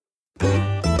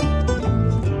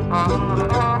Hello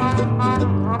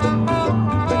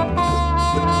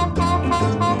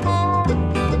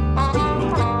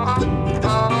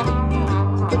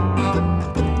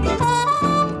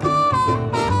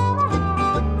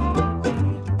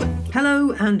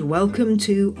and welcome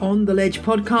to On the Ledge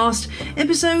podcast,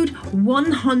 episode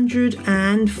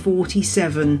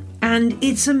 147, and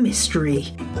it's a mystery.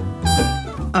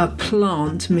 A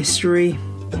plant mystery.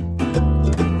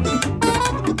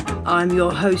 I'm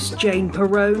your host Jane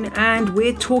Perrone, and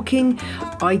we're talking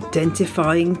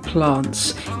identifying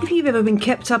plants. If you've ever been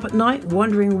kept up at night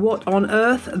wondering what on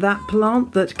earth that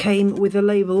plant that came with a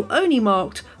label only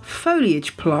marked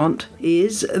foliage plant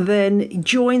is, then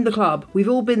join the club. We've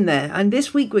all been there, and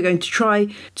this week we're going to try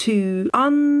to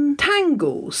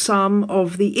untangle some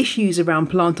of the issues around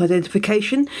plant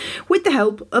identification with the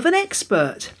help of an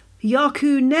expert.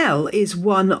 Yaku Nell is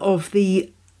one of the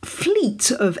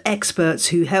fleet of experts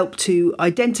who help to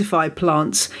identify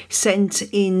plants sent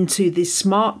into the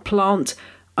Smart Plant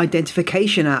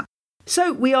Identification app.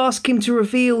 So we ask him to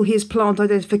reveal his plant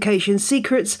identification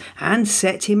secrets and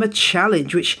set him a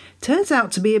challenge, which turns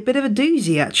out to be a bit of a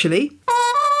doozy actually.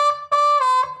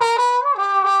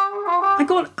 I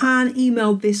got an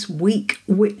email this week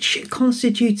which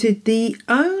constituted the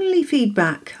only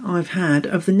feedback I've had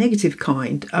of the negative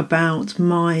kind about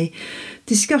my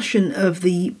discussion of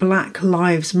the Black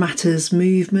Lives Matters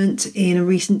movement in a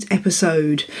recent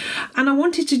episode. And I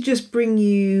wanted to just bring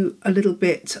you a little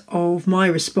bit of my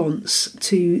response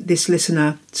to this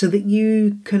listener so that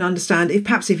you can understand,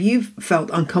 if you've felt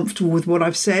uncomfortable with what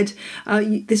I've said,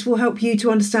 this will help you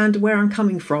to understand where I'm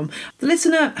coming from. The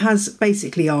listener has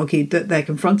basically argued that they're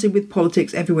confronted with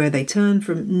politics everywhere they turn,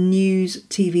 from news,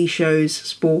 TV shows,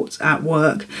 sports, at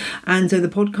work, and so the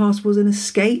podcast was an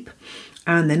escape,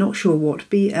 and they're not sure what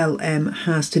BLM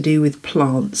has to do with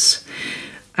plants.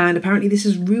 And apparently this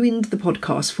has ruined the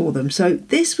podcast for them. So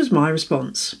this was my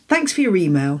response. Thanks for your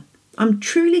email. I'm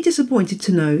truly disappointed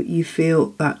to know you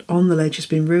feel that On the Ledge has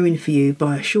been ruined for you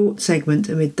by a short segment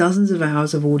amid dozens of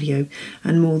hours of audio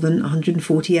and more than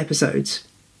 140 episodes.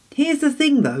 Here's the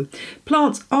thing though,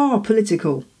 plants are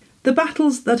political. The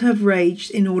battles that have raged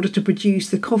in order to produce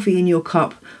the coffee in your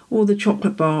cup or the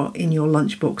chocolate bar in your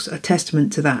lunchbox are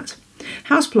testament to that.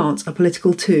 Houseplants are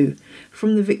political too,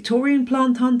 from the Victorian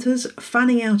plant hunters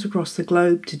fanning out across the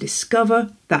globe to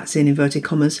discover, that's in inverted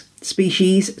commas,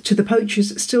 species, to the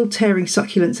poachers still tearing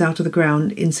succulents out of the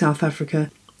ground in South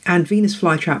Africa, and Venus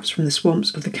flytraps from the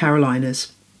swamps of the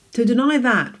Carolinas. To deny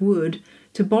that would,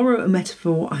 to borrow a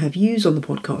metaphor I have used on the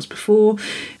podcast before,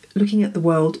 looking at the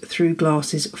world through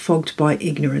glasses fogged by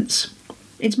ignorance.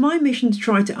 It's my mission to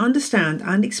try to understand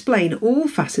and explain all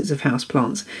facets of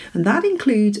houseplants, and that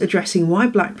includes addressing why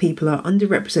black people are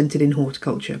underrepresented in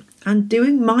horticulture, and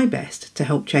doing my best to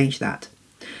help change that.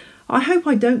 I hope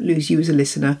I don't lose you as a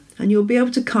listener, and you'll be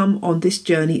able to come on this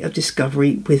journey of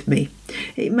discovery with me.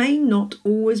 It may not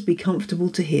always be comfortable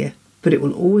to hear, but it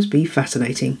will always be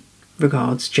fascinating.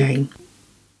 Regards, Jane.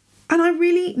 And I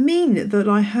really mean that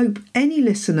I hope any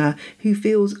listener who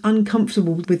feels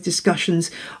uncomfortable with discussions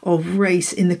of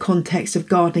race in the context of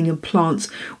gardening and plants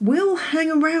will hang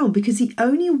around, because the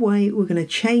only way we're going to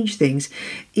change things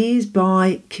is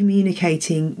by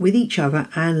communicating with each other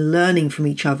and learning from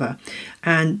each other.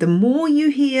 And the more you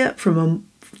hear from a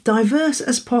diverse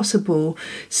as possible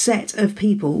set of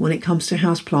people when it comes to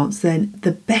houseplants, then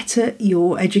the better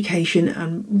your education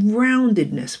and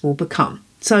roundedness will become.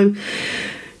 So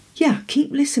yeah,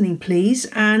 keep listening, please,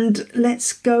 and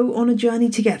let's go on a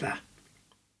journey together.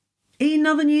 In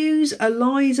other news,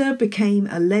 Eliza became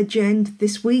a legend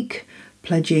this week,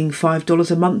 pledging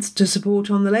 $5 a month to support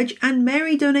On the Ledge, and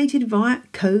Mary donated via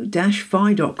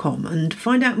ko-fi.com. And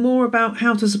find out more about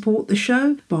how to support the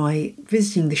show by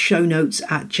visiting the show notes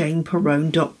at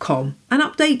janeperrone.com. An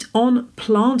update on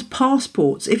plant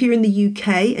passports. If you're in the UK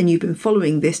and you've been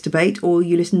following this debate, or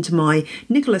you listened to my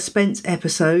Nicola Spence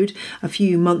episode a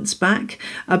few months back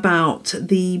about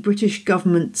the British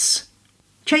government's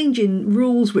change in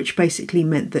rules, which basically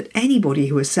meant that anybody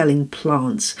who was selling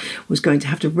plants was going to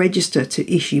have to register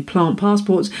to issue plant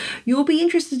passports, you'll be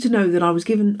interested to know that I was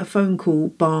given a phone call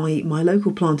by my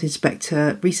local plant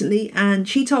inspector recently, and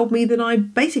she told me that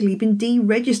I'd basically been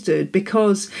deregistered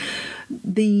because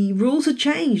the rules had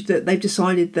changed, that they've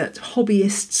decided that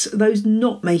hobbyists, those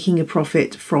not making a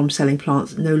profit from selling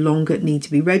plants, no longer need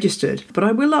to be registered. But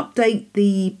I will update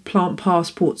the Plant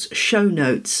Passports show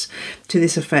notes to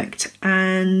this effect,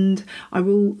 and I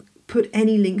will put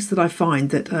any links that I find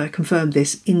that confirm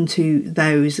this into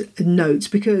those notes,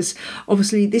 because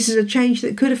obviously this is a change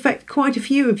that could affect quite a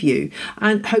few of you,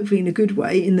 and hopefully in a good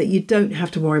way, in that you don't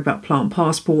have to worry about plant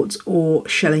passports or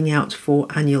shelling out for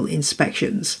annual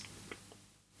inspections.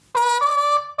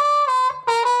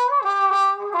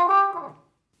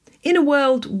 In a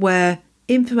world where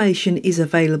information is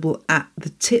available at the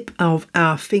tip of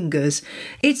our fingers,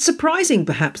 it's surprising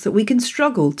perhaps that we can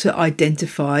struggle to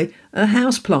identify a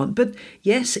houseplant. But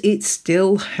yes, it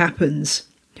still happens.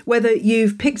 Whether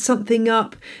you've picked something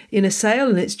up in a sale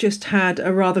and it's just had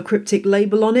a rather cryptic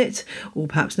label on it, or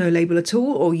perhaps no label at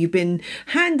all, or you've been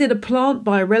handed a plant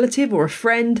by a relative or a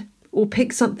friend, or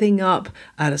picked something up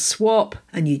at a swap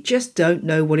and you just don't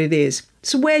know what it is.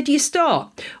 So where do you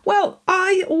start? Well,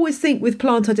 I always think with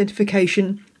plant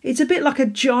identification, it's a bit like a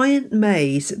giant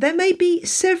maze. There may be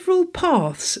several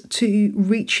paths to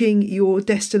reaching your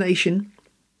destination,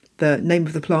 the name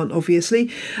of the plant obviously,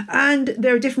 and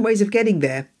there are different ways of getting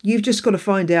there. You've just got to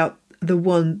find out the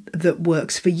one that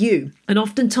works for you. And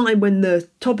oftentimes when the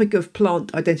topic of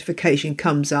plant identification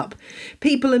comes up,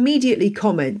 people immediately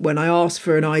comment when I ask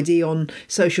for an ID on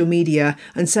social media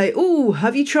and say, "Oh,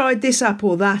 have you tried this app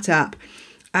or that app?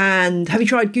 And have you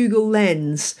tried Google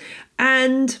Lens?"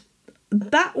 And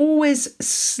that always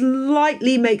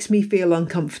slightly makes me feel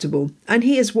uncomfortable. And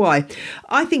here's why.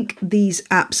 I think these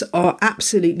apps are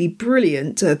absolutely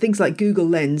brilliant. Things like Google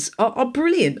Lens are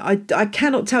brilliant. I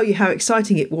cannot tell you how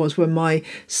exciting it was when my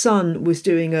son was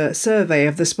doing a survey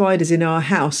of the spiders in our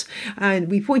house, and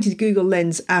we pointed Google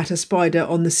Lens at a spider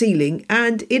on the ceiling,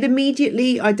 and it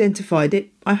immediately identified it,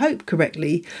 I hope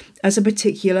correctly, as a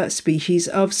particular species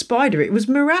of spider. It was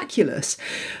miraculous.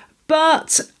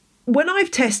 But when I've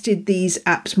tested these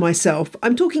apps myself,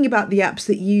 I'm talking about the apps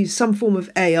that use some form of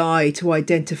AI to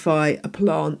identify a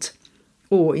plant,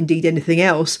 or indeed anything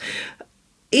else,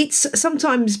 it's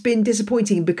sometimes been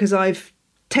disappointing because I've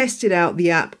tested out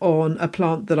the app on a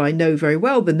plant that I know very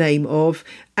well the name of,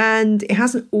 and it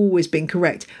hasn't always been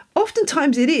correct.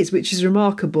 Oftentimes it is, which is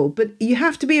remarkable, but you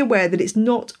have to be aware that it's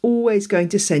not always going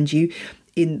to send you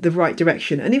in the right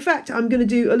direction. And in fact, I'm going to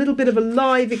do a little bit of a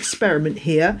live experiment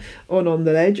here on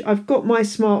the Ledge. I've got my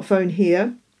smartphone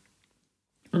here,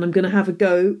 and I'm going to have a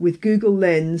go with Google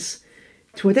Lens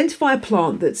to identify a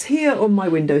plant that's here on my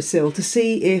windowsill to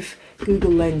see if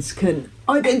Google Lens can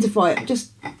identify it.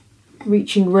 Just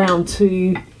reaching round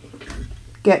to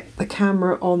get the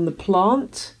camera on the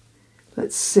plant.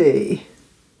 Let's see.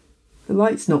 The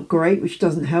light's not great, which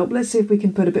doesn't help. Let's see if we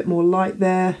can put a bit more light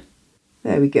there.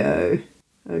 There we go.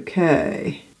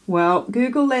 Okay. Well,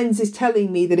 Google Lens is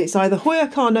telling me that it's either Hoya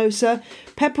carnosa,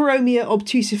 Peperomia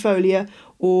obtusifolia,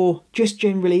 or just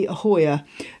generally a Hoya.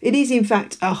 It is in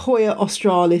fact a Hoya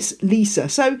australis lisa.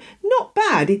 So not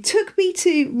bad. It took me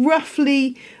to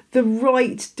roughly the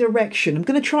right direction. I'm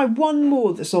going to try one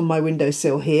more that's on my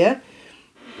windowsill here.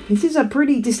 This is a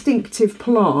pretty distinctive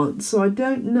plant, so I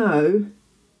don't know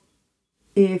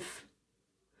if...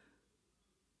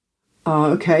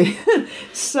 okay.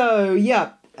 So,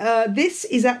 yeah, this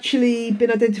is actually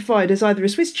been identified as either a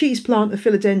Swiss cheese plant, a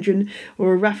philodendron,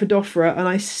 or a Rhaphidophora, and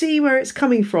I see where it's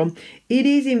coming from. It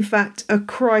is, in fact, a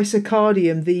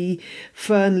Chrysocardium, the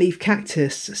fern leaf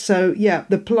cactus. So, yeah,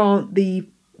 the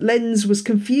lens was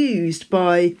confused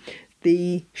by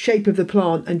the shape of the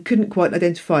plant and couldn't quite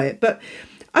identify it. But,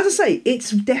 as I say,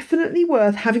 it's definitely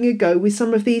worth having a go with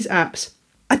some of these apps.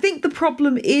 I think the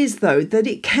problem is, though, that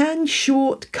it can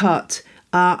shortcut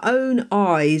our own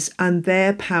eyes and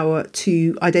their power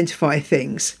to identify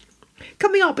things.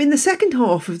 Coming up in the second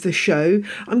half of the show,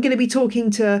 I'm going to be talking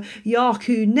to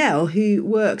Jaco Nel, who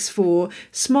works for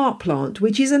SmartPlant,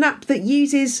 which is an app that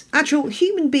uses actual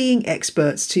human being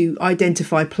experts to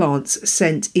identify plants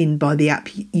sent in by the app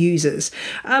users.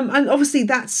 And obviously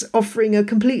that's offering a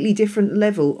completely different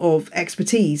level of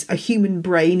expertise. A human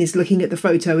brain is looking at the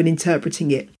photo and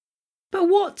interpreting it. But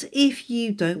what if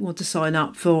you don't want to sign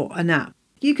up for an app?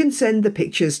 You can send the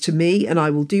pictures to me and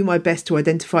I will do my best to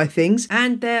identify things.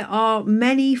 And there are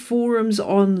many forums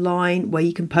online where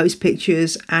you can post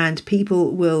pictures and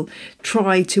people will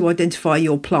try to identify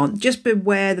your plant. Just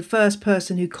beware the first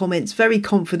person who comments very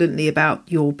confidently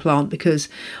about your plant, because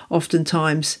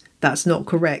oftentimes that's not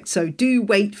correct. So do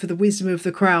wait for the wisdom of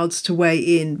the crowds to weigh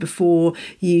in before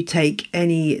you take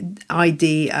any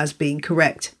ID as being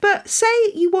correct. But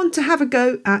say you want to have a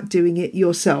go at doing it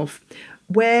yourself.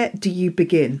 Where do you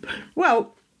begin?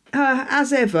 Well,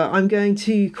 as ever, I'm going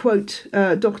to quote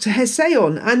Dr.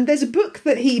 Hesseon, and there's a book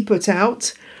that he put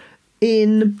out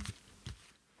in...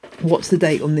 What's the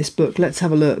date on this book? Let's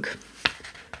have a look.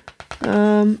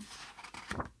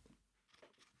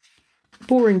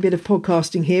 boring bit of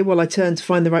podcasting here while I turn to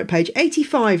find the right page.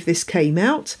 85 this came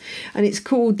out, and it's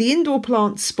called The Indoor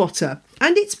Plant Spotter.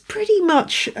 And it's pretty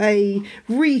much a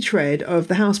retread of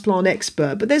the Houseplant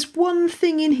Expert, but there's one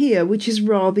thing in here which is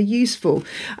rather useful,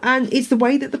 and it's the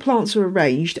way that the plants are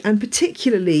arranged, and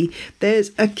particularly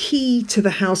there's a key to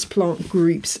the houseplant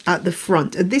groups at the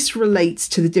front, and this relates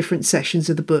to the different sessions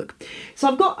of the book. So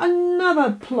I've got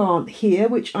another plant here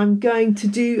which I'm going to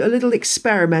do a little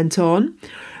experiment on.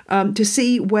 To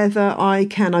see whether I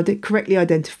can correctly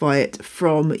identify it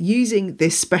from using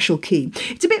this special key.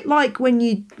 It's a bit like when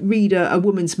you read a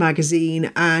woman's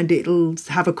magazine and it'll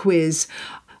have a quiz.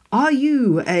 Are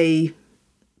you a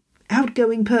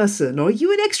outgoing person? Or are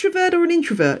you an extrovert or an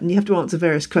introvert? And you have to answer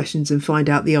various questions and find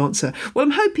out the answer. Well,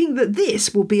 I'm hoping that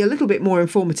this will be a little bit more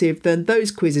informative than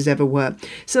those quizzes ever were.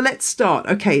 So let's start.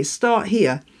 Okay, start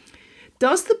here.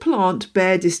 Does the plant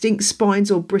bear distinct spines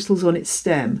or bristles on its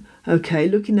stem? Okay,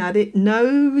 looking at it,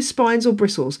 no spines or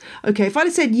bristles. Okay, if I'd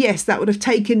have said yes, that would have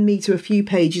taken me to a few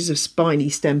pages of spiny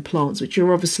stem plants, which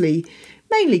are obviously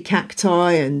mainly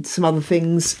cacti and some other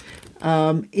things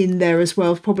in there as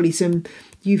well, probably some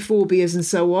euphorbias and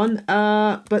so on.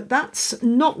 But that's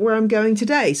not where I'm going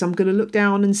today. So I'm going to look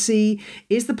down and see,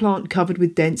 is the plant covered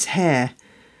with dense hair?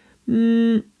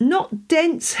 Not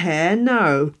dense hair,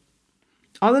 no.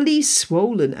 Are the leaves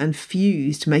swollen and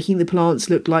fused, making the plants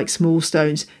look like small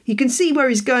stones? You can see where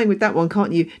he's going with that one,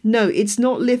 can't you? No, it's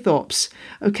not lithops.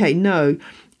 Okay, no.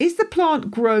 Is the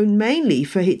plant grown mainly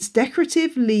for its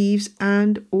decorative leaves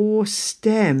and or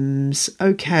stems?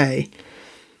 Okay.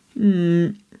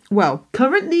 Well,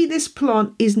 currently this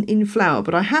plant isn't in flower,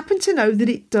 but I happen to know that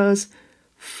it does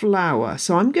flower.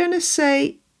 So I'm going to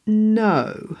say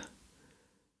no.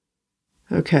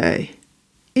 Okay.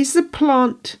 Is the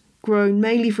plant grown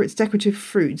mainly for its decorative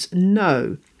fruits?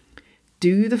 No.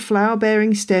 Do the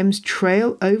flower-bearing stems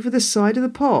trail over the side of the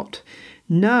pot?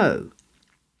 No.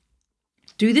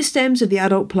 Do the stems of the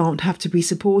adult plant have to be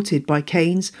supported by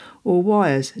canes or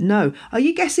wires? No. Are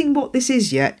you guessing what this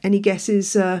is yet? Any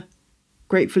guesses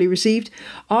gratefully received?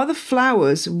 Are the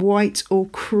flowers white or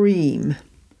cream?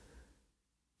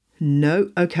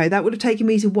 No. Okay, that would have taken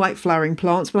me to white flowering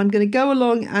plants, but I'm going to go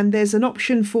along and there's an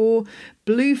option for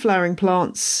blue flowering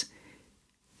plants.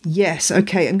 Yes,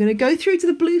 okay, I'm going to go through to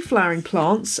the blue flowering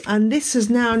plants, and this has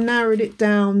now narrowed it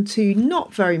down to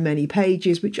not very many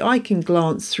pages, which I can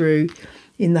glance through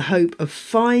in the hope of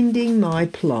finding my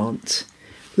plant.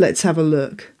 Let's have a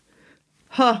look.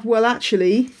 Well,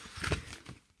 actually,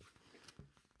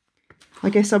 I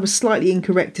guess I was slightly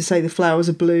incorrect to say the flowers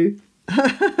are blue.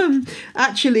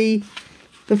 Actually,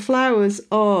 the flowers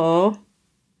are...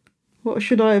 What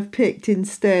should I have picked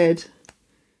instead?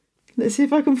 Let's see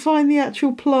if I can find the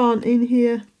actual plant in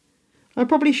here. I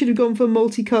probably should have gone for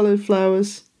multicoloured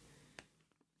flowers.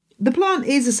 The plant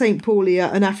is a St.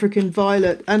 Paulia, an African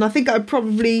violet, and I think I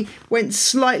probably went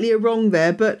slightly wrong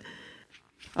there, but...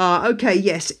 okay,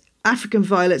 yes, African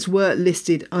violets were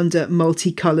listed under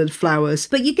multicoloured flowers.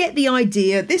 But you get the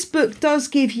idea. This book does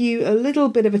give you a little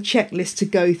bit of a checklist to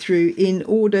go through in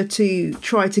order to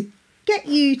try to get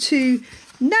you to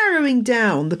narrowing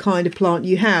down the kind of plant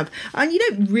you have. And you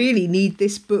don't really need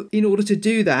this book in order to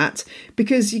do that,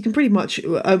 because you can pretty much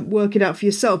work it out for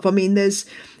yourself. I mean, there's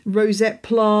rosette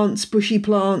plants, bushy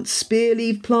plants, spear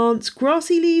leaf plants,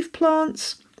 grassy leaf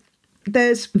plants.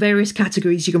 There's various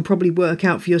categories you can probably work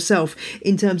out for yourself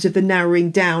in terms of the narrowing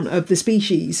down of the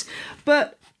species.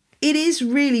 But it is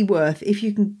really worth, if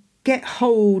you can get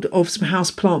hold of some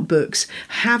houseplant books,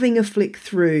 having a flick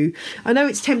through. I know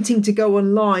it's tempting to go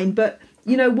online, but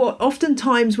you know what?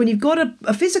 Oftentimes when you've got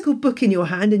a physical book in your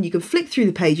hand and you can flick through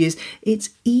the pages,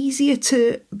 it's easier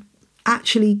to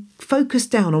actually focus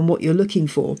down on what you're looking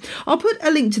for. I'll put a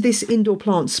link to this Indoor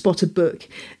Plant Spotter book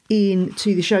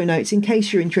into the show notes in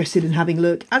case you're interested in having a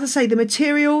look. As I say, the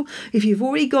material, if you've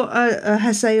already got a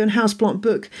Hesseon houseplant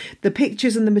book, the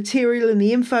pictures and the material and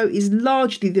the info is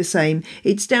largely the same.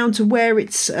 It's down to where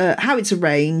it's how it's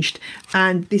arranged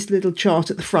and this little chart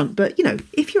at the front. But you know,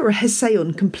 if you're a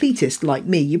Hesseon completist like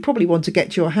me, you probably want to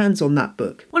get your hands on that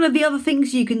book. One of the other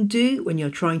things you can do when you're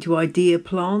trying to ID a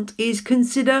plant is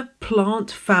consider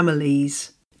plant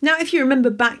families. Now, if you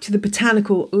remember back to the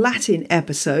Botanical Latin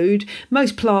episode,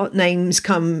 most plant names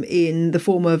come in the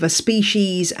form of a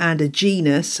species and a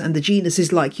genus, and the genus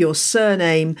is like your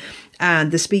surname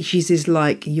and the species is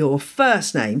like your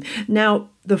first name. Now,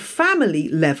 the family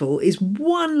level is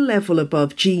one level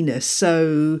above genus,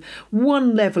 so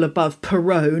one level above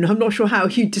Perrone. I'm not sure how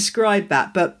you describe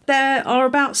that, but there are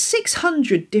about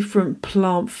 600 different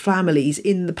plant families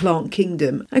in the plant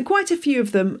kingdom, and quite a few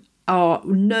of them are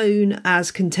known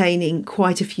as containing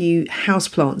quite a few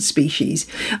houseplant species.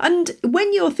 And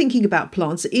when you're thinking about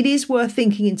plants, it is worth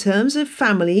thinking in terms of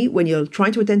family when you're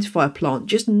trying to identify a plant,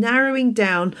 just narrowing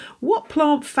down what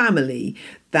plant family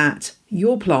that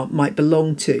your plant might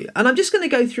belong to. And I'm just going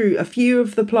to go through a few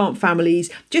of the plant families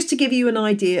just to give you an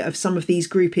idea of some of these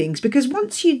groupings, because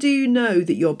once you do know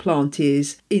that your plant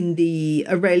is in the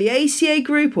Araliaceae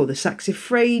group or the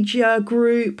Saxifraga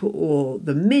group or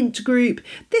the mint group,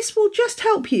 this will just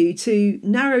help you to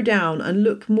narrow down and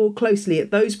look more closely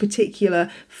at those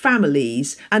particular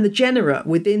families and the genera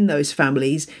within those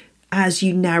families as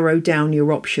you narrow down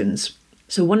your options.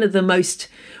 So one of the most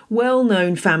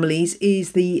well-known families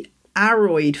is the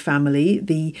aroid family,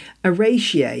 the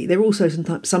Araceae. They're also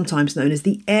sometimes known as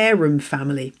the arum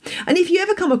family. And if you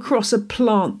ever come across a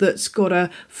plant that's got a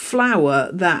flower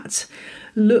that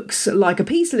looks like a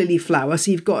peace lily flower,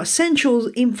 so you've got a central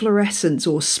inflorescence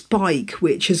or spike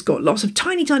which has got lots of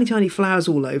tiny flowers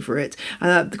all over it,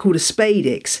 called a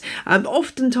spadix.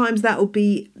 Oftentimes that will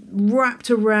be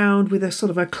wrapped around with a sort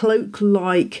of a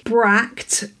cloak-like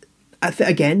bract.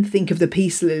 Again, think of the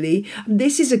peace lily.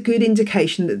 This is a good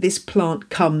indication that this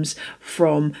plant comes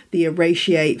from the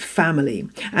Araceae family.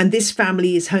 And this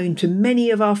family is home to many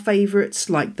of our favourites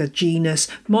like the genus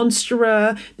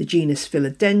Monstera, the genus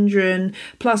Philodendron,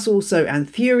 plus also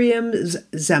Anthurium,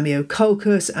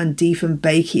 Zamioculcas and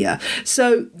Dieffenbachia.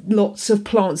 So lots of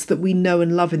plants that we know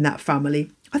and love in that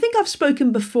family. I think I've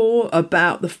spoken before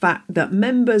about the fact that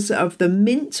members of the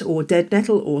mint or dead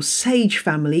nettle or sage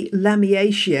family,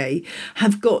 Lamiaceae,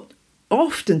 have got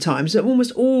oftentimes,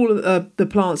 almost all of the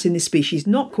plants in this species,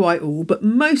 not quite all, but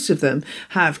most of them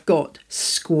have got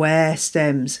square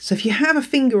stems. So if you have a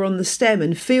finger on the stem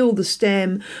and feel the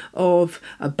stem of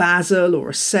a basil or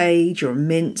a sage or a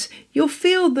mint, you'll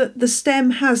feel that the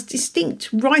stem has distinct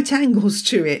right angles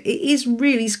to it. It is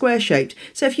really square-shaped.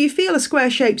 So if you feel a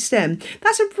square-shaped stem,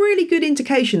 that's a really good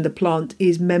indication the plant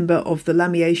is member of the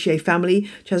Lamiaceae family,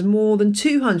 which has more than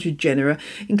 200 genera,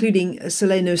 including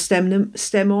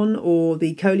Selenostemon or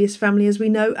the Coleus family, as we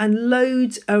know, and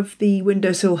loads of the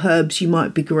windowsill herbs you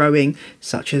might be growing,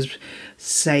 such as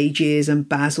sages and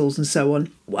basils and so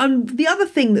on. And the other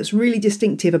thing that's really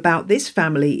distinctive about this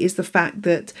family is the fact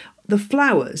that the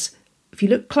flowers, if you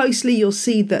look closely, you'll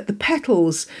see that the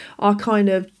petals are kind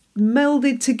of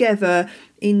melded together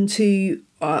into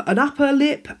an upper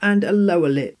lip and a lower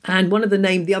lip. And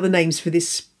the other names for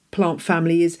this plant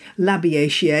family is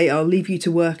Labiaceae. I'll leave you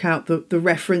to work out the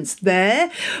reference there.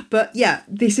 But yeah,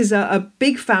 this is a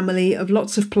big family of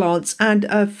lots of plants and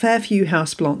a fair few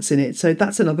houseplants in it. So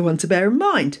that's another one to bear in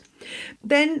mind.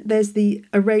 Then there's the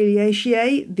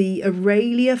Araliaceae, the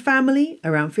Aralia family,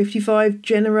 around 55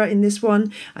 genera in this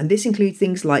one, and this includes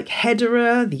things like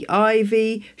Hedera, the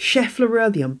ivy,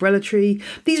 Schefflera, the umbrella tree.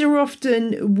 These are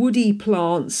often woody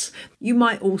plants. You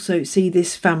might also see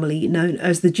this family known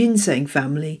as the ginseng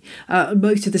family.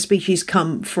 Most of the species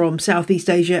come from Southeast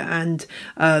Asia and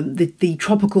the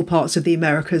tropical parts of the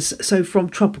Americas, so from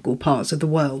tropical parts of the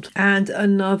world. And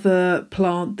another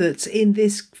plant that's in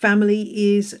this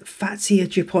family is Fatsia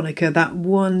japonica, that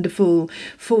wonderful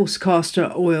false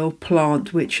castor oil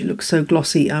plant which looks so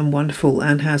glossy and wonderful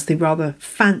and has the rather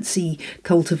fancy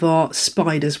cultivar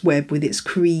spider's web with its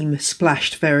cream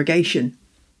splashed variegation.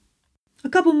 A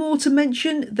couple more to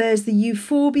mention. There's the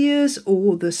euphorbias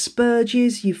or the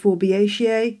spurges,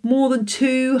 Euphorbiaceae. More than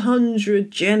 200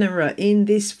 genera in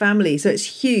this family, so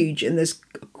it's huge, and there's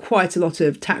quite a lot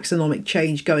of taxonomic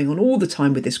change going on all the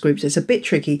time with this group, so it's a bit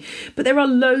tricky. But there are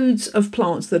loads of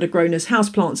plants that are grown as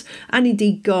houseplants and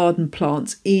indeed garden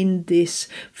plants in this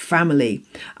family.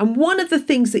 And one of the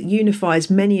things that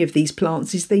unifies many of these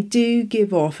plants is they do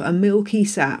give off a milky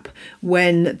sap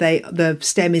when the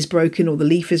stem is broken or the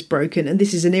leaf is broken, and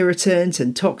this is an irritant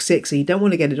and toxic, so you don't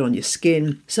want to get it on your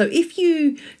skin. So if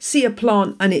you see a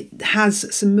plant and it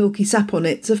has some milky sap on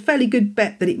it, it's a fairly good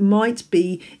bet that it might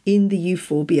be in the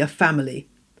Euphorbia family.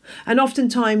 And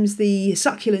oftentimes the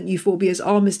succulent euphorbias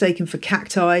are mistaken for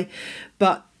cacti,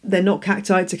 but they're not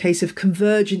cacti. It's a case of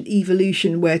convergent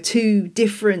evolution where two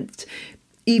different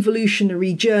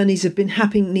evolutionary journeys have been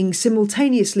happening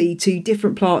simultaneously to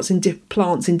different plants in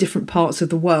different parts of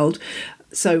the world.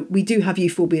 So we do have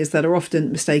euphorbias that are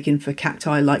often mistaken for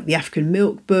cacti, like the African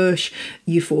milkbush,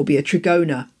 Euphorbia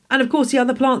trigona. And of course, the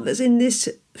other plant that's in this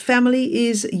family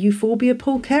is Euphorbia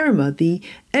pulcherrima, the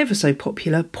ever so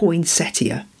popular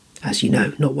poinsettia. As you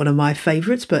know, not one of my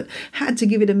favourites, but had to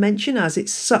give it a mention as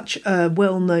it's such a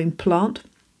well-known plant.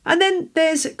 And then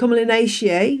there's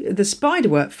Commelinaceae, the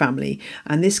spiderwort family,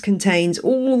 and this contains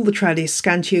all the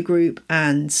Tradescantia group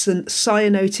and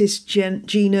Cyanotis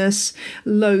genus,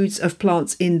 loads of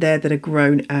plants in there that are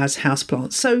grown as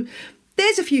houseplants. So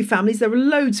there's a few families, there are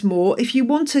loads more. If you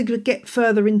want to get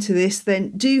further into this, then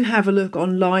do have a look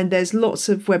online. There's lots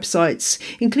of websites,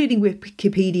 including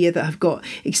Wikipedia, that have got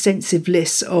extensive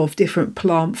lists of different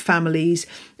plant families.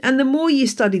 And the more you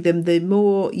study them, the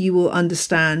more you will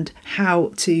understand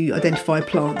how to identify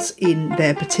plants in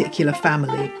their particular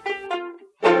family.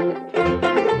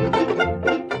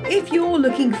 If you're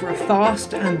looking for a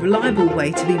fast and reliable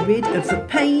way to be rid of the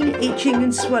pain, itching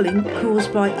and swelling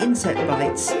caused by insect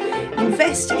bites,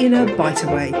 invest in a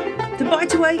Bite-Away. The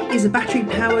Bite-Away is a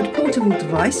battery-powered portable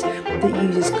device that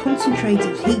uses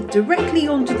concentrated heat directly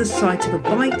onto the site of a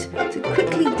bite to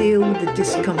quickly deal with the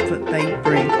discomfort they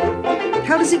bring.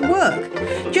 How does it work?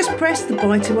 Just press the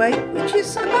Bite-Away, which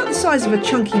is about the size of a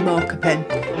chunky marker pen,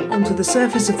 onto the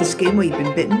surface of the skin where you've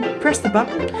been bitten, press the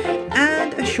button,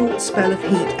 and a short spell of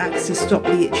heat acts to stop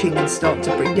the itching and start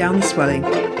to bring down the swelling.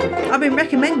 I've been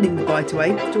recommending the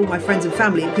Bite-Away to all my friends and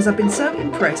family because I've been so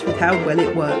impressed with how well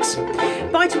it works.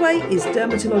 Bite-Away is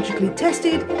dermatologically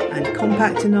tested and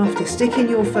compact enough to stick in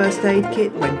your first aid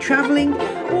kit when travelling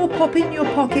or pop in your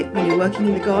pocket when you're working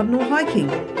in the garden or hiking.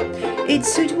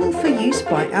 It's suitable for use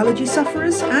by allergy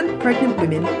sufferers and pregnant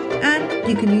women, and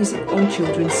you can use it on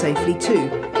children safely too.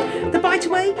 The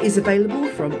Bite-Away is available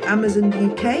from Amazon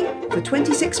UK for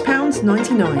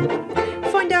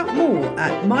 £26.99. Find out more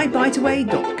at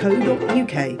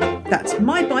mybiteaway.co.uk. That's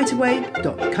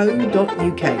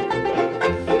mybiteaway.co.uk.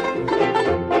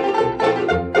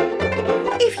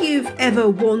 If you've ever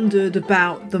wondered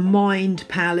about the mind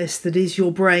palace that is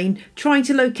your brain, trying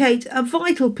to locate a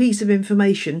vital piece of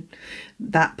information,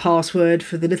 that password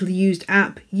for the little used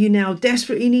app you now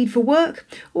desperately need for work,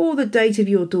 or the date of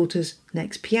your daughter's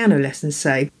next piano lesson,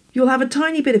 say, you'll have a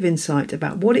tiny bit of insight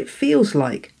about what it feels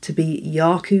like to be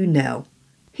Yaku Nell.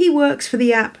 He works for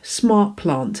the app Smart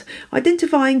Plant,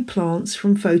 identifying plants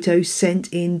from photos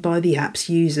sent in by the app's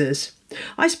users.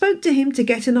 I spoke to him to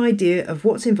get an idea of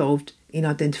what's involved in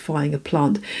identifying a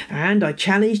plant, and I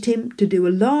challenged him to do a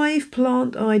live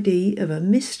plant ID of a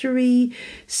mystery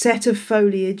set of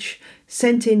foliage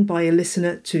sent in by a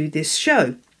listener to this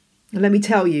show. And let me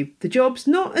tell you, the job's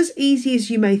not as easy as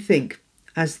you may think,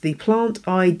 as the Plant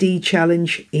ID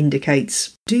challenge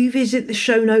indicates. Do visit the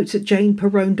show notes at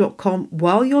janeperrone.com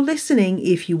while you're listening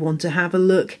if you want to have a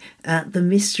look at the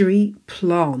mystery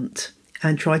plant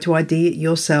and try to ID it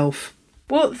yourself.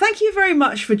 Well, thank you very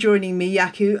much for joining me,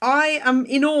 Yaku. I am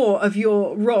in awe of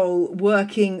your role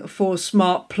working for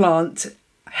Smart Plant,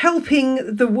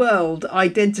 helping the world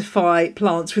identify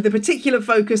plants with a particular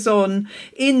focus on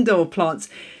indoor plants.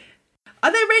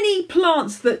 Are there any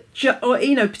plants that,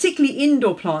 particularly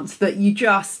indoor plants, that you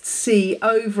just see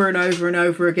over and over and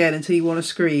over again until you want to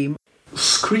scream?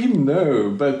 Scream,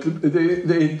 no, but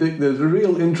the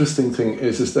real interesting thing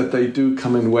is that they do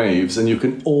come in waves, and you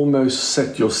can almost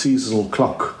set your seasonal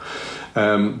clock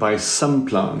by some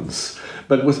plants.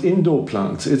 But with indoor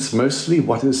plants, it's mostly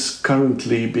what is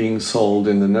currently being sold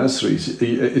in the nurseries.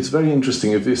 It's very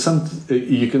interesting. If there's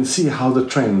you can see how the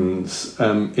trends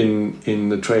in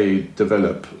the trade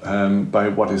develop by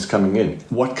what is coming in.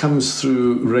 What comes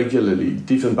through regularly,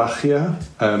 Dieffenbachia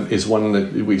is one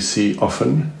that we see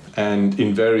often and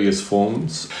in various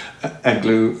forms. I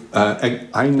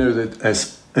know that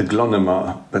as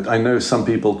Aglonema, but I know some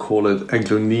people call it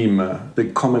Aglonema. The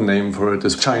common name for it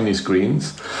is Chinese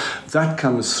greens. That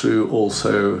comes through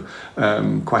also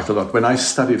quite a lot. When I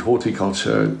studied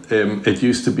horticulture, it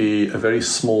used to be a very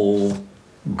small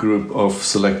group of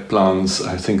select plants.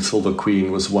 I think Silver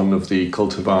Queen was one of the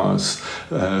cultivars,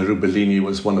 Rubellini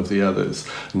was one of the others.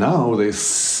 Now there's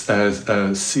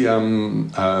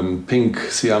Siam Pink,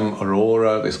 Siam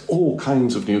Aurora, there's all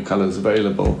kinds of new colours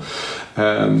available.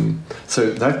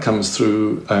 So that comes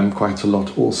through quite a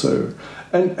lot also.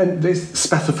 And there's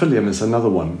Spathiphyllum is another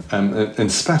one.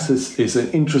 And Spathis is an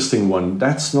interesting one.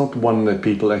 That's not one that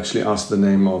people actually ask the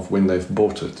name of when they've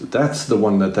bought it. That's the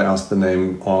one that they ask the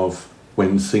name of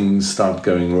when things start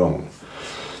going wrong.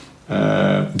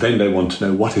 Then they want to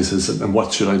know what is this and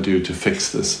what should I do to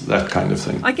fix this, that kind of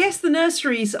thing. I guess the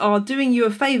nurseries are doing you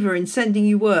a favour in sending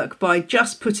you work by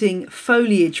just putting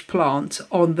foliage plant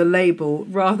on the label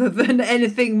rather than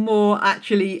anything more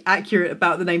actually accurate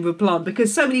about the name of a plant,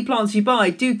 because so many plants you buy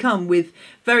do come with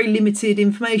very limited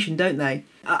information, don't they?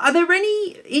 Are there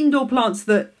any indoor plants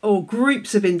or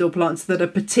groups of indoor plants that are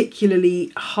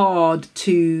particularly hard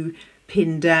to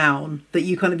pin down, that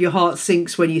you your heart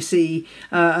sinks when you see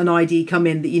an ID come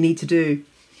in that you need to do?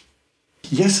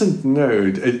 Yes and no.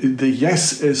 The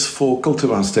yes is for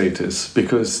cultivar status,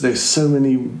 because there's so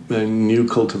many new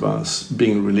cultivars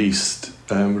being released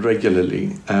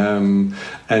regularly,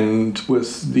 and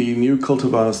with the new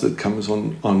cultivars that comes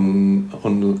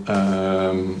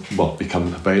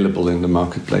become available in the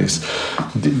marketplace,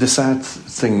 the sad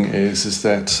thing is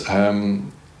that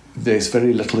there's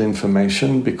very little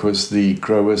information, because the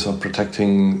growers are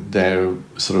protecting their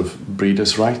sort of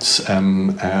breeders' rights.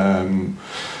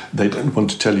 They don't want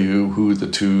to tell you who the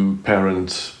two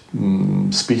parent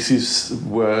species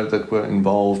were that were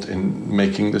involved in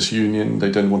making this union.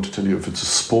 They don't want to tell you if it's a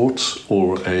sport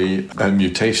or a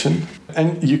mutation.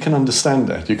 And you can understand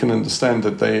that. You can understand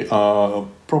that they are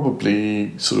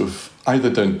probably sort of either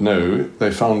don't know,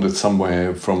 they found it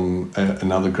somewhere from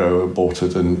another grower, bought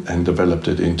it and developed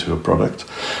it into a product,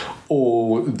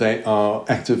 or they are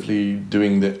actively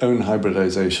doing their own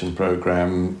hybridization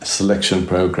program, selection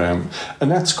program,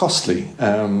 and that's costly.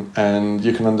 And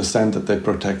you can understand that they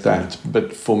protect that.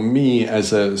 But for me,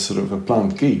 as a sort of a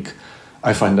plant geek,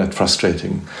 I find that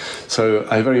frustrating. So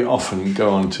I very often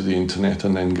go onto the internet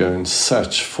and then go and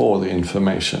search for the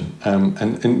information.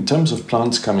 And in terms of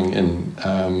plants coming in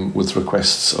with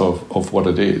requests of what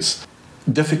it is,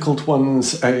 difficult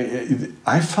ones,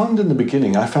 I found in the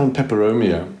beginning, I found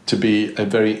peperomia to be a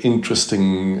very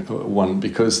interesting one,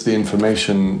 because the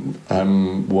information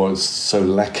was so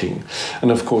lacking.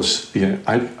 And of course,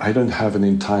 I don't have an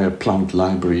entire plant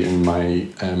library in my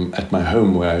at my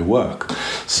home where I work.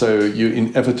 So you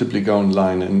inevitably go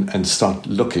online and start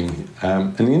looking.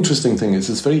 And the interesting thing is,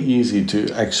 it's very easy to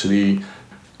actually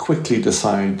quickly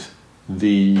decide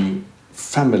the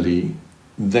family,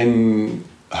 then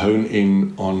hone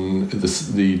in on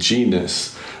the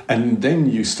genus, and then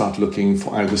you start looking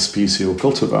for either species or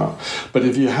cultivar. But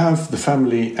if you have the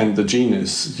family and the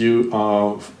genus, you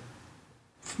are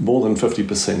more than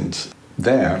 50%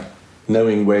 there,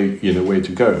 knowing where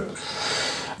to go.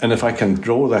 And if I can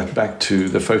draw that back to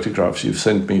the photographs you've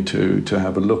sent me to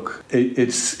have a look,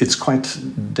 it's quite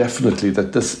definitely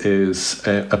that this is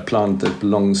a plant that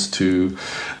belongs to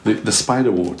the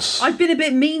spiderworts. I've been a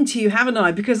bit mean to you, haven't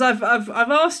I? Because I've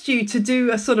asked you to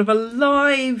do a sort of a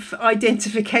live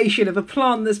identification of a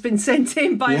plant that's been sent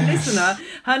in by a listener.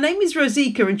 Her name is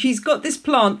Rosika, and she's got this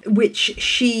plant which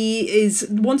she is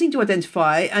wanting to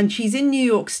identify, and she's in New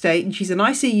York State, and she's an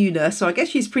ICU nurse, so I guess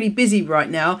she's pretty busy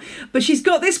right now. But she's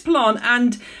got this plant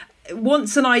and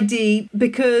wants an ID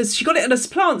because she got it at a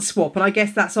plant swap, and I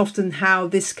guess that's often how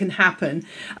this can happen.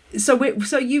 So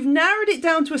you've narrowed it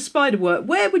down to a spiderwort.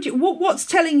 What's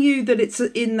telling you that it's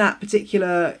in that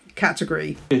particular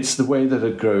category? It's the way that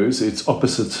it grows. It's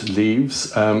opposite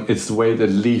leaves. It's the way the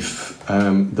leaf,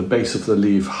 the base of the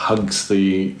leaf hugs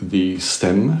the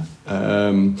stem.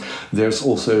 There's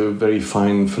also very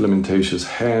fine filamentous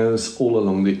hairs all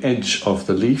along the edge of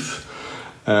the leaf.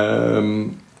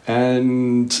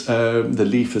 And the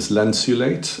leaf is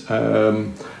lanceolate.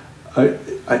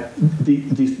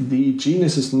 The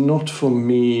genus is not for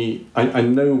me. I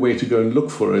know where to go and look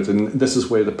for it, and this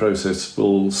is where the process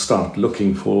will start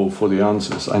looking for the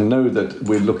answers. I know that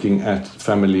we're looking at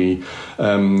family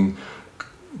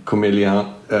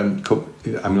Comelia.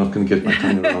 I'm not going to get my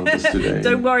tongue around this today.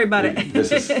 Don't worry about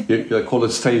it. They call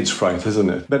it stage fright, isn't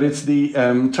it? But it's the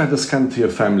Tradescantia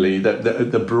family,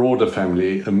 the broader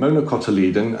family, a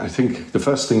monocotyledon. I think the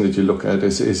first thing that you look at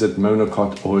is it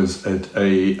monocot or is it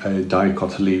a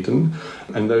dicotyledon?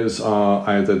 And those are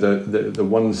either the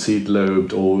one seed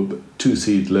lobed or two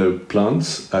seed lobed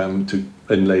plants,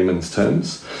 in layman's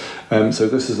terms. So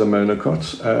this is a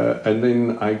monocot, and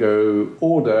then I go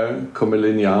order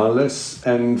Comelineales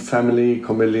and family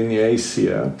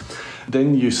Comelineaceae.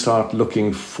 Then you start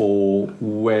looking for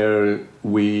where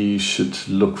we should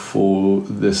look for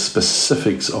the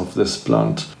specifics of this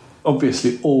plant.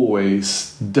 Obviously,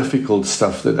 always difficult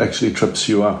stuff that actually trips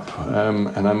you up,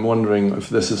 and I'm wondering if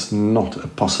this is not a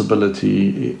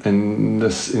possibility in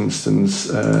this instance.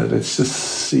 Let's just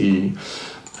see.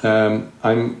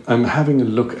 I'm having a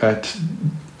look at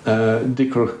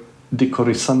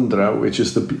Dicorisandra, which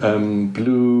is the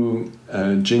blue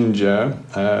ginger,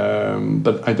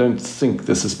 but I don't think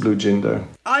this is blue ginger.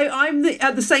 I'm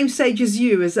at the same stage as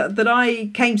you, is that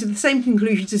I came to the same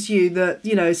conclusions as you, that,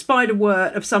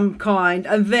 spiderwort of some kind,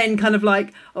 and then kind of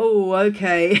like, oh,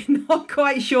 okay, not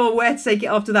quite sure where to take it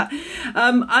after that.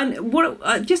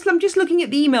 I'm just looking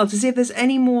at the email to see if there's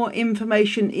any more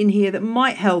information in here that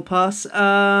might help us.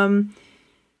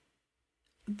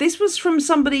 This was from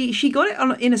somebody, she got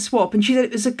it in a swap, and she said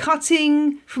it was a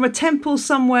cutting from a temple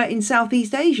somewhere in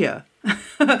Southeast Asia,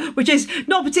 which is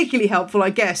not particularly helpful, I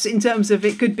guess, in terms of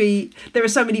it could be, there are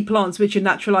so many plants which are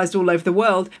naturalised all over the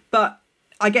world, but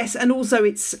I guess, and also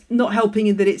it's not helping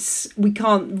in that we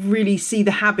can't really see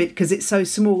the habit because it's so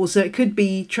small. So it could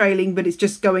be trailing, but it's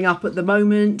just going up at the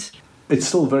moment. It's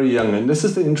still very young, and this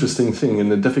is the interesting thing, and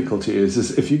the difficulty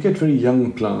is if you get very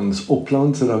young plants or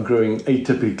plants that are growing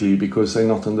atypically because they're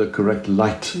not in the correct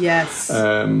light, yes,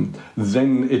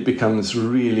 then it becomes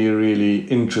really, really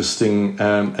interesting,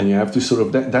 and you have to sort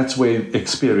of, that's where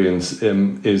experience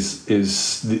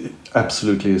is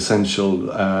absolutely essential,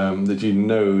 that you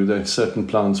know that certain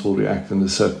plants will react in a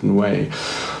certain way.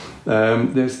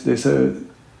 There's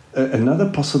another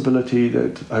possibility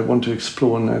that I want to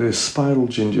explore, and that is spiral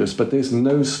gingers, but there's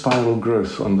no spiral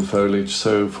growth on the foliage.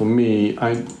 So for me,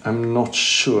 I'm not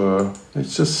sure.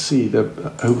 Let's just see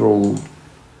the overall.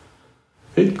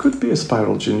 It could be a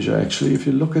spiral ginger, actually, if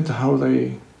you look at how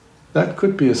they. That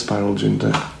could be a spiral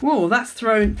ginger. Whoa, that's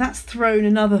thrown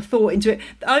another thought into it.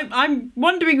 I'm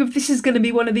wondering if this is going to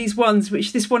be one of these ones,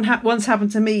 which this one once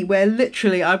happened to me, where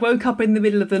literally I woke up in the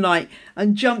middle of the night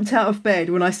and jumped out of bed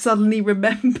when I suddenly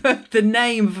remembered the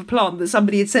name of a plant that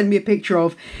somebody had sent me a picture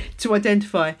of to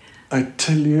identify. I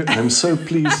tell you, I'm so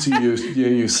pleased to hear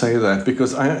you say that,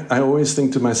 because I always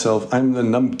think to myself, I'm the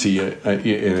numpty,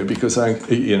 because I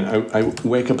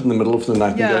wake up in the middle of the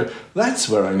night and go, that's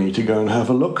where I need to go and have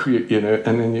a look, and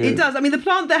then you... It does. I mean, the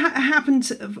plant that happened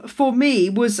for me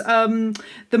was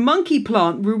the monkey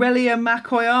plant, Ruellia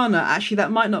macoiana. Actually,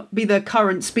 that might not be the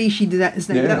current species name. Yes.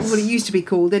 That's what it used to be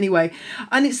called anyway.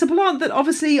 And it's a plant that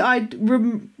obviously I'd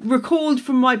recalled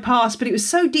from my past, but it was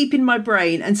so deep in my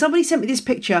brain. And somebody sent me this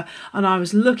picture, and I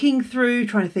was looking through,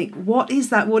 trying to think, what is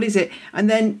that? What is it? And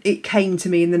then it came to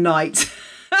me in the night.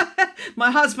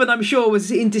 My husband, I'm sure, was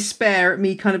in despair at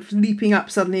me kind of leaping up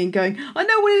suddenly and going, I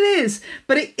know what it is.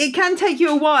 But it can take you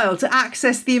a while to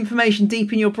access the information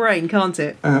deep in your brain, can't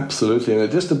it? Absolutely. And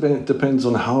it just depends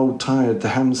on how tired the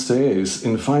hamster is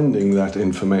in finding that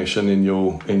information in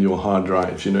your hard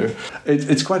drive,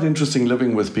 It's quite interesting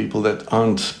living with people that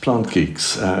aren't plant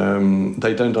geeks.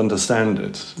 They don't understand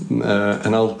it.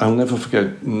 And I'll never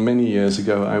forget, many years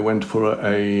ago, I went for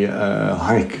a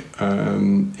hike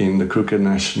in the Kruger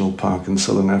National Park in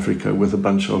Southern Africa with a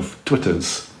bunch of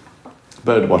twitters,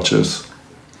 bird watchers.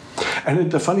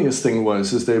 And the funniest thing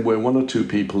is there were one or two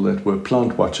people that were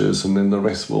plant watchers, and then the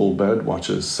rest were all bird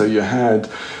watchers. So you had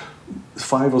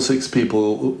 5 or 6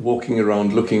 people walking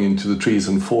around looking into the trees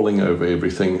and falling over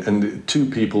everything, and 2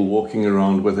 people walking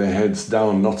around with their heads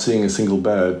down, not seeing a single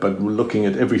bird, but looking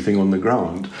at everything on the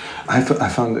ground. I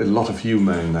found a lot of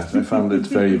humor in that. I found it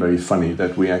very, very funny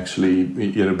that we actually,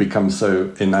 become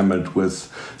so enamored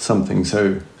with something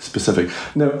so specific.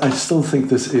 No, I still think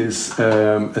this is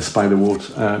a spiderwort.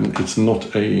 It's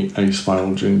not a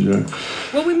spiral ginger.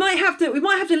 Well, we might have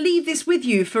to leave this with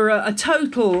you for a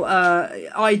total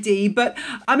ID. But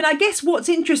I mean, I guess what's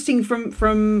interesting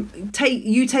from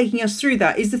you taking us through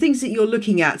that is the things that you're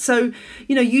looking at. So,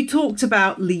 you talked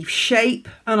about leaf shape,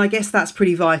 and I guess that's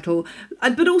pretty vital,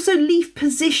 but also leaf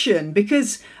position,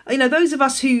 because, those of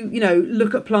us who,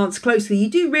 look at plants closely, you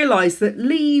do realise that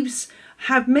leaves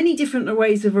have many different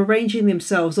ways of arranging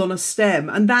themselves on a stem,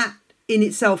 and that in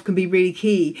itself can be really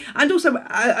key. And also,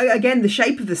 again, the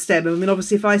shape of the stem. I mean,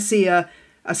 obviously, if I see a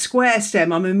square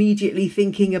stem, I'm immediately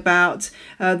thinking about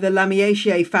the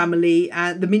Lamiaceae family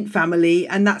and the mint family,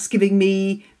 and that's giving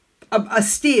me a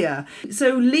steer.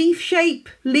 So leaf shape,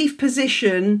 leaf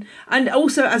position, and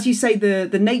also, as you say, the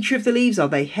nature of the leaves. Are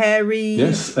they hairy?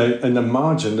 Yes, and the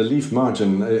margin, the leaf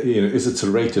margin, is it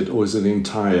serrated or is it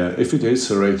entire? If it is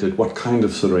serrated, what kind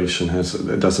of serration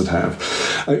does it have?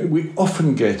 We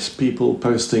often get people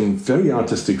posting very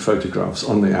artistic photographs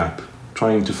on the app,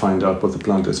 trying to find out what the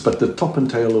plant is, but the top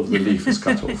and tail of the leaf is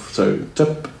cut off. So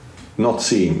tip, not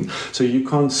seen. So you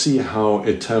can't see how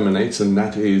it terminates, and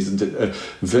that is,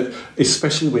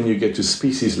 especially when you get to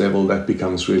species level, that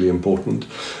becomes really important.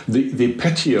 The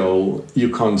petiole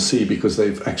you can't see because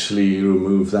they've actually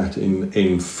removed that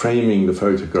in framing the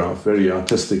photograph very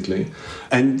artistically.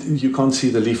 And you can't see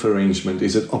the leaf arrangement.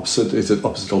 Is it opposite? Is it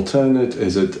opposite alternate?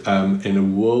 Is it in a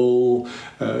whorl?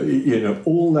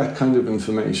 All that kind of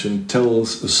information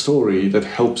tells a story that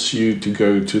helps you to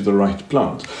go to the right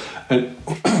plant. And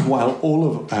while all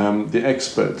of the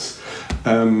experts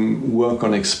work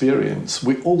on experience,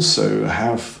 we also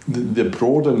have the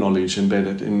broader knowledge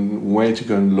embedded in where to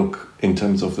go and look in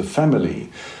terms of the family,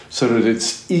 so that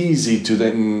it's easy to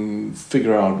then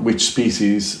figure out which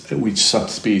species, which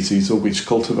subspecies, or which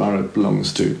cultivar it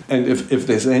belongs to. And if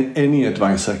there's any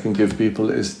advice I can give people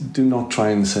is, do not try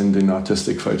and send in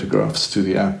artistic photographs to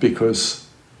the app, because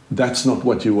that's not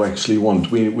what you actually want.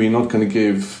 We're not going to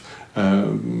give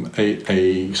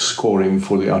a scoring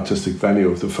for the artistic value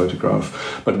of the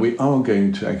photograph, but we are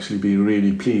going to actually be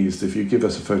really pleased if you give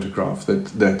us a photograph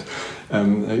that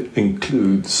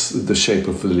includes the shape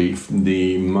of the leaf,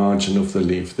 the margin of the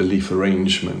leaf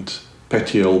arrangement,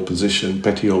 petiole position,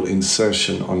 petiole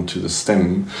insertion onto the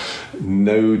stem,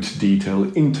 node detail,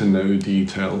 internode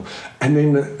detail, and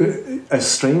then, as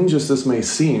strange as this may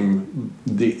seem,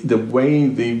 the way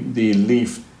the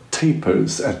leaf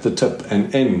tapers at the tip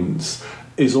and ends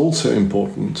is also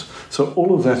important. So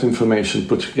all of that information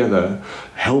put together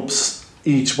helps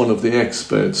each one of the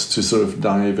experts to sort of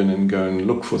dive in and go and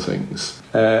look for things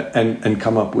and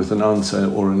come up with an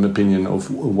answer or an opinion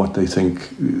of what they think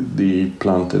the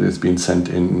plant that has been sent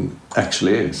in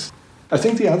actually is. I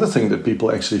think the other thing that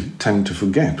people actually tend to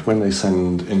forget when they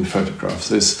send in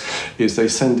photographs is they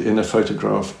send in a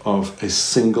photograph of it's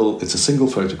a single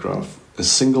photograph, a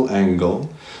single angle.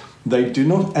 They do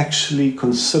not actually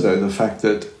consider the fact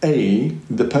that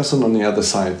the person on the other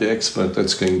side, the expert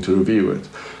that's going to review it,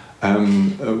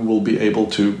 won't be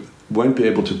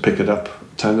able to pick it up,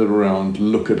 turn it around,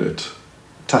 look at it,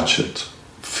 touch it,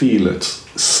 feel it,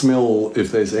 smell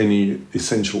if there's any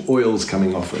essential oils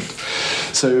coming off it.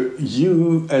 So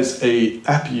you as a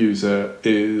app user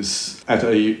is at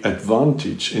a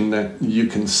advantage in that you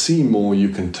can see more, you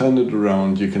can turn it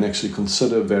around, you can actually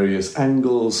consider various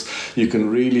angles, you can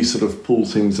really sort of pull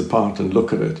things apart and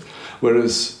look at it.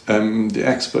 Whereas the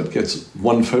expert gets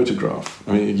one photograph.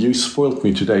 I mean, you spoiled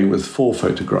me today with 4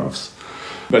 photographs.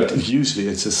 But usually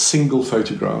it's a single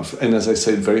photograph. And as I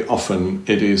said, very often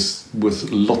it is with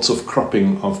lots of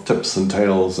cropping of tips and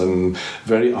tails and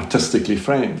very artistically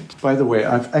framed. By the way,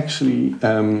 I've actually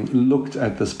looked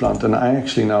at this plant, and I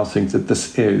actually now think that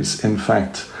this is, in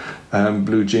fact,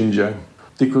 blue ginger,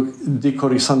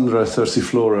 Dicorisandra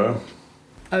thyrciflora.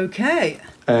 Okay.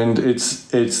 And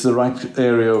it's the right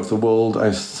area of the world,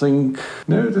 I think.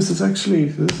 No, this is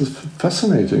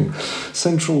fascinating.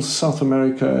 Central South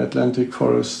America, Atlantic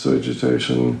forest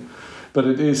vegetation, but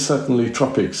it is certainly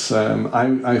tropics.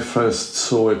 I first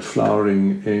saw it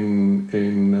flowering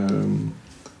in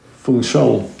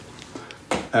Funchal,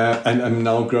 and I'm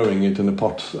now growing it in a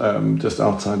pot just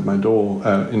outside my door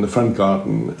in the front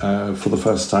garden for the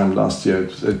first time last year.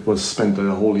 It was spent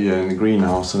a whole year in the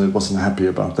greenhouse and it wasn't happy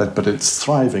about that, but it's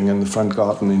thriving in the front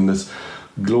garden in this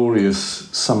glorious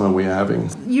summer we're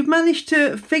having. You've managed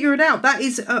to figure it out. That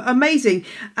is amazing.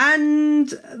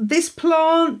 And this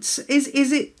plant, is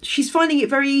it, she's finding it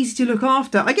very easy to look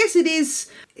after. I guess it is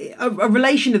a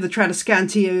relation of the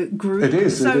Tradescantia group. It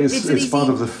is. So it's easy, part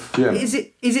of the. Yeah.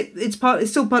 It's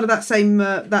still part of that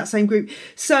same group.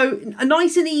 So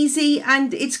nice and easy,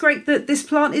 and it's great that this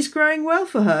plant is growing well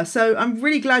for her. So I'm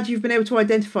really glad you've been able to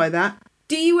identify that.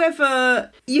 Do you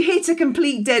hit a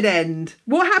complete dead end?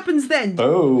 What happens then?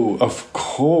 Oh, of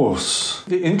course.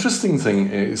 The interesting thing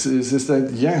is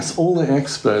that, yes, all the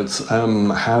experts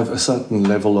have a certain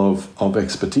level of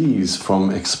expertise from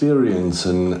experience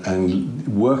and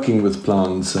working with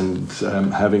plants and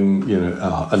having,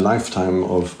 a lifetime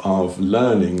of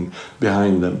learning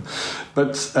behind them.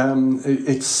 But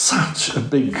it's such a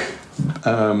big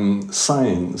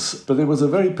science, but there was a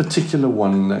very particular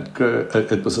one that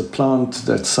it was a plant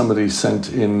that somebody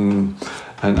sent in,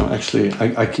 and actually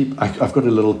I've got a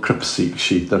little crib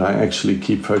sheet that I actually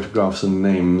keep photographs and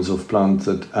names of plants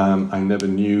that I never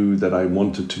knew, that I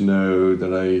wanted to know,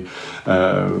 that I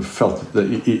felt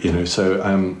that so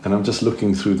and I'm just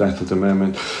looking through that at the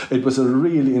moment. It was a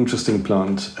really interesting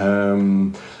plant.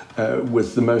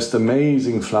 With the most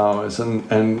amazing flowers,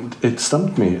 and it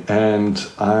stumped me, and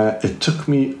it took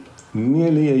me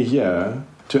nearly a year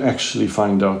to actually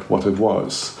find out what it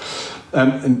was.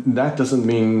 And that doesn't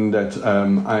mean that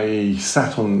I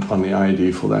sat on the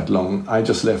ID for that long. I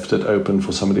just left it open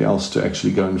for somebody else to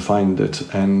actually go and find it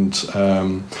and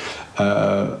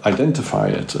identify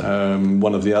it,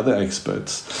 one of the other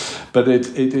experts. But it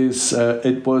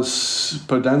was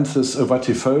Podanthus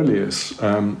ovatifolius,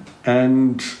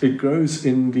 and it grows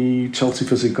in the Chelsea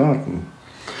Physic Garden.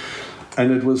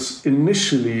 And it was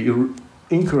initially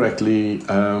incorrectly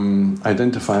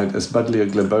identified as Buddleia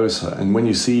globosa, and when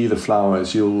you see the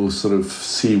flowers, you'll sort of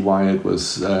see why it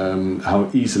was how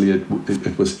easily it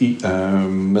was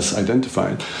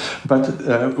misidentified. But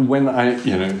when I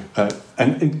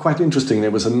And quite interesting,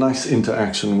 there was a nice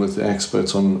interaction with the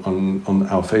experts on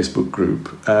our Facebook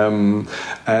group. And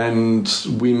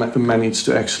we managed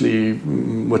to actually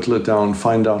whittle it down,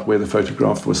 find out where the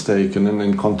photograph was taken, and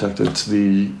then contacted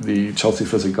the Chelsea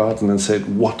Physic Garden and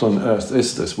said, what on earth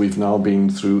is this? We've now been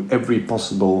through every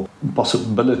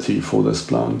possibility for this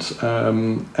plant.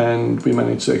 And we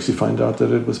managed to actually find out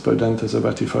that it was Bodanthus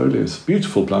abatifolius.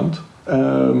 Beautiful plant.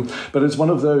 But it's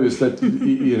one of those that,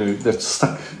 that's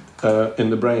stuck in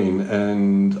the brain,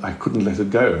 and I couldn't let it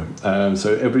go.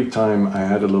 So every time I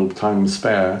had a little time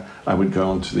spare, I would go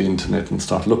onto the internet and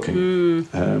start looking.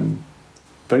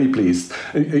 Very pleased.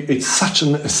 It's such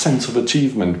a sense of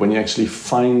achievement when you actually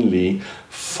finally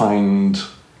find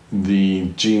the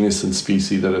genus and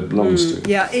species that it belongs to.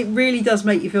 Yeah, it really does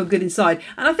make you feel good inside.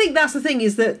 And I think that's the thing,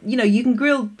 is that, you can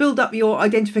build up your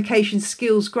identification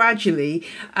skills gradually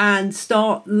and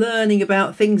start learning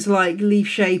about things like leaf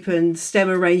shape and stem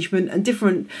arrangement and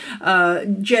different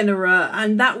genera.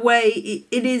 And that way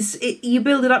you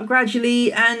build it up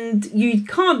gradually, and you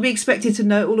can't be expected to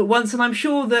know it all at once. And I'm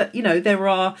sure that, there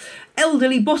are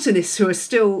elderly botanists who are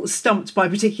still stumped by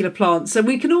particular plants. So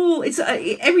we can all,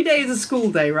 every day is a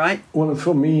school day, right? Well,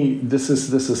 for me, this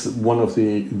is one of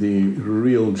the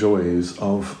real joys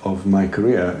of my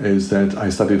career, is that I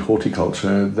studied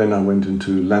horticulture, then I went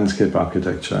into landscape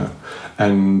architecture,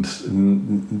 and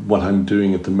what I'm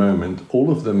doing at the moment, all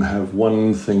of them have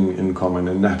one thing in common,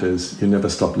 and that is you never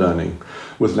stop learning.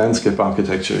 With landscape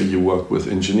architecture, you work with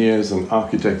engineers and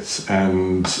architects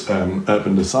and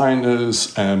urban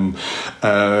designers, and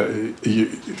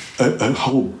a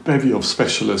whole bevy of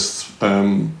specialists.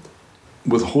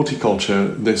 With horticulture,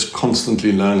 there's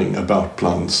constantly learning about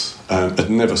plants. It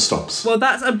never stops. Well,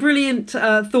 that's a brilliant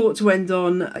thought to end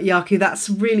on, Jaakko. That's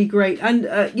really great. And,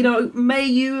 may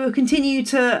you continue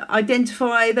to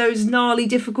identify those gnarly,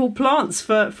 difficult plants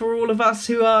for all of us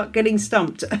who are getting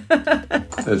stumped.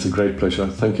 It's a great pleasure.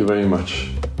 Thank you very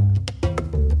much.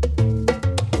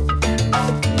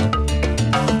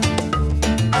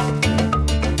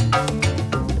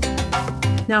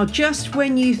 Now, just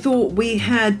when you thought we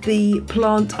had the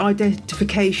plant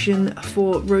identification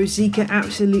for Rosica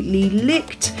absolutely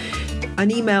licked,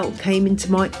 an email came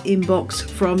into my inbox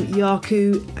from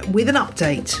Jaakko with an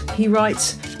update. He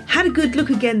writes, had a good look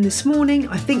again this morning.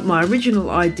 I think my original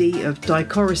ID of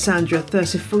Dichorasandra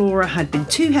thursiflora had been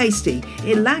too hasty.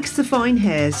 It lacks the fine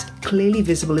hairs clearly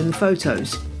visible in the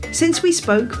photos. Since we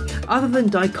spoke, other than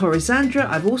Dichorasandra,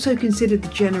 I've also considered the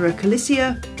genera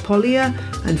Calicia, Pollia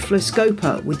and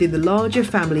Floscopa within the larger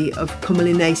family of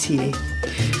Commelinaceae.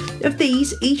 Of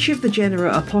these, each of the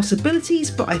genera are possibilities,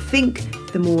 but I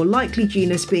think the more likely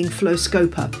genus being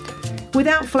Floscopa.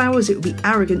 Without flowers, it would be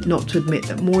arrogant not to admit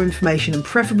that more information and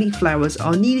preferably flowers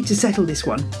are needed to settle this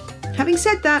one. Having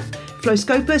said that,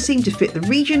 Floscopa seem to fit the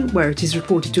region where it is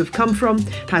reported to have come from,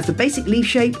 has the basic leaf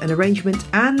shape and arrangement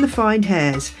and the fine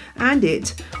hairs, and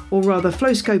it, or rather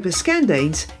Floscopa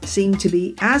scandens, seem to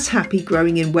be as happy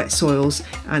growing in wet soils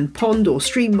and pond or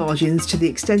stream margins, to the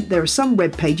extent there are some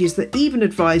web pages that even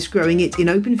advise growing it in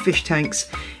open fish tanks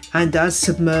and as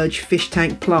submerged fish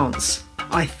tank plants.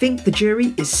 I think the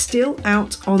jury is still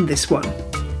out on this one.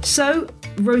 So,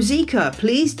 Rosica,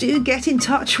 please do get in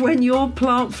touch when your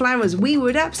plant flowers. We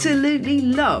would absolutely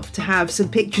love to have some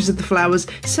pictures of the flowers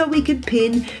so we can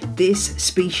pin this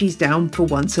species down for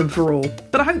once and for all.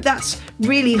 But I hope that's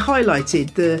really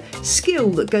highlighted the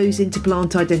skill that goes into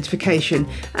plant identification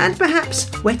and perhaps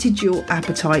whetted your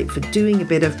appetite for doing a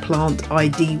bit of plant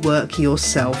ID work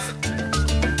yourself.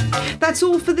 That's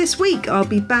all for this week. I'll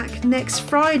be back next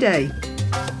Friday.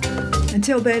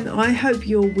 Until then, I hope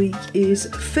your week is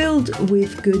filled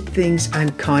with good things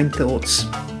and kind thoughts.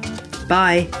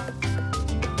 Bye.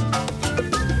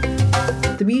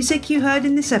 The music you heard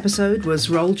in this episode was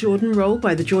Roll Jordan Roll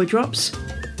by the Joy Drops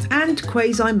and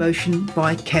Quasi Motion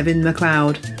by Kevin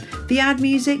MacLeod. The ad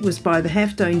music was by the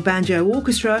Heftone Banjo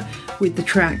Orchestra with the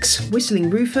tracks Whistling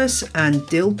Rufus and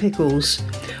Dill Pickles.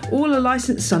 All are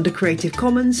licensed under Creative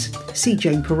Commons. See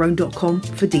janeperrone.com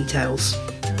for details.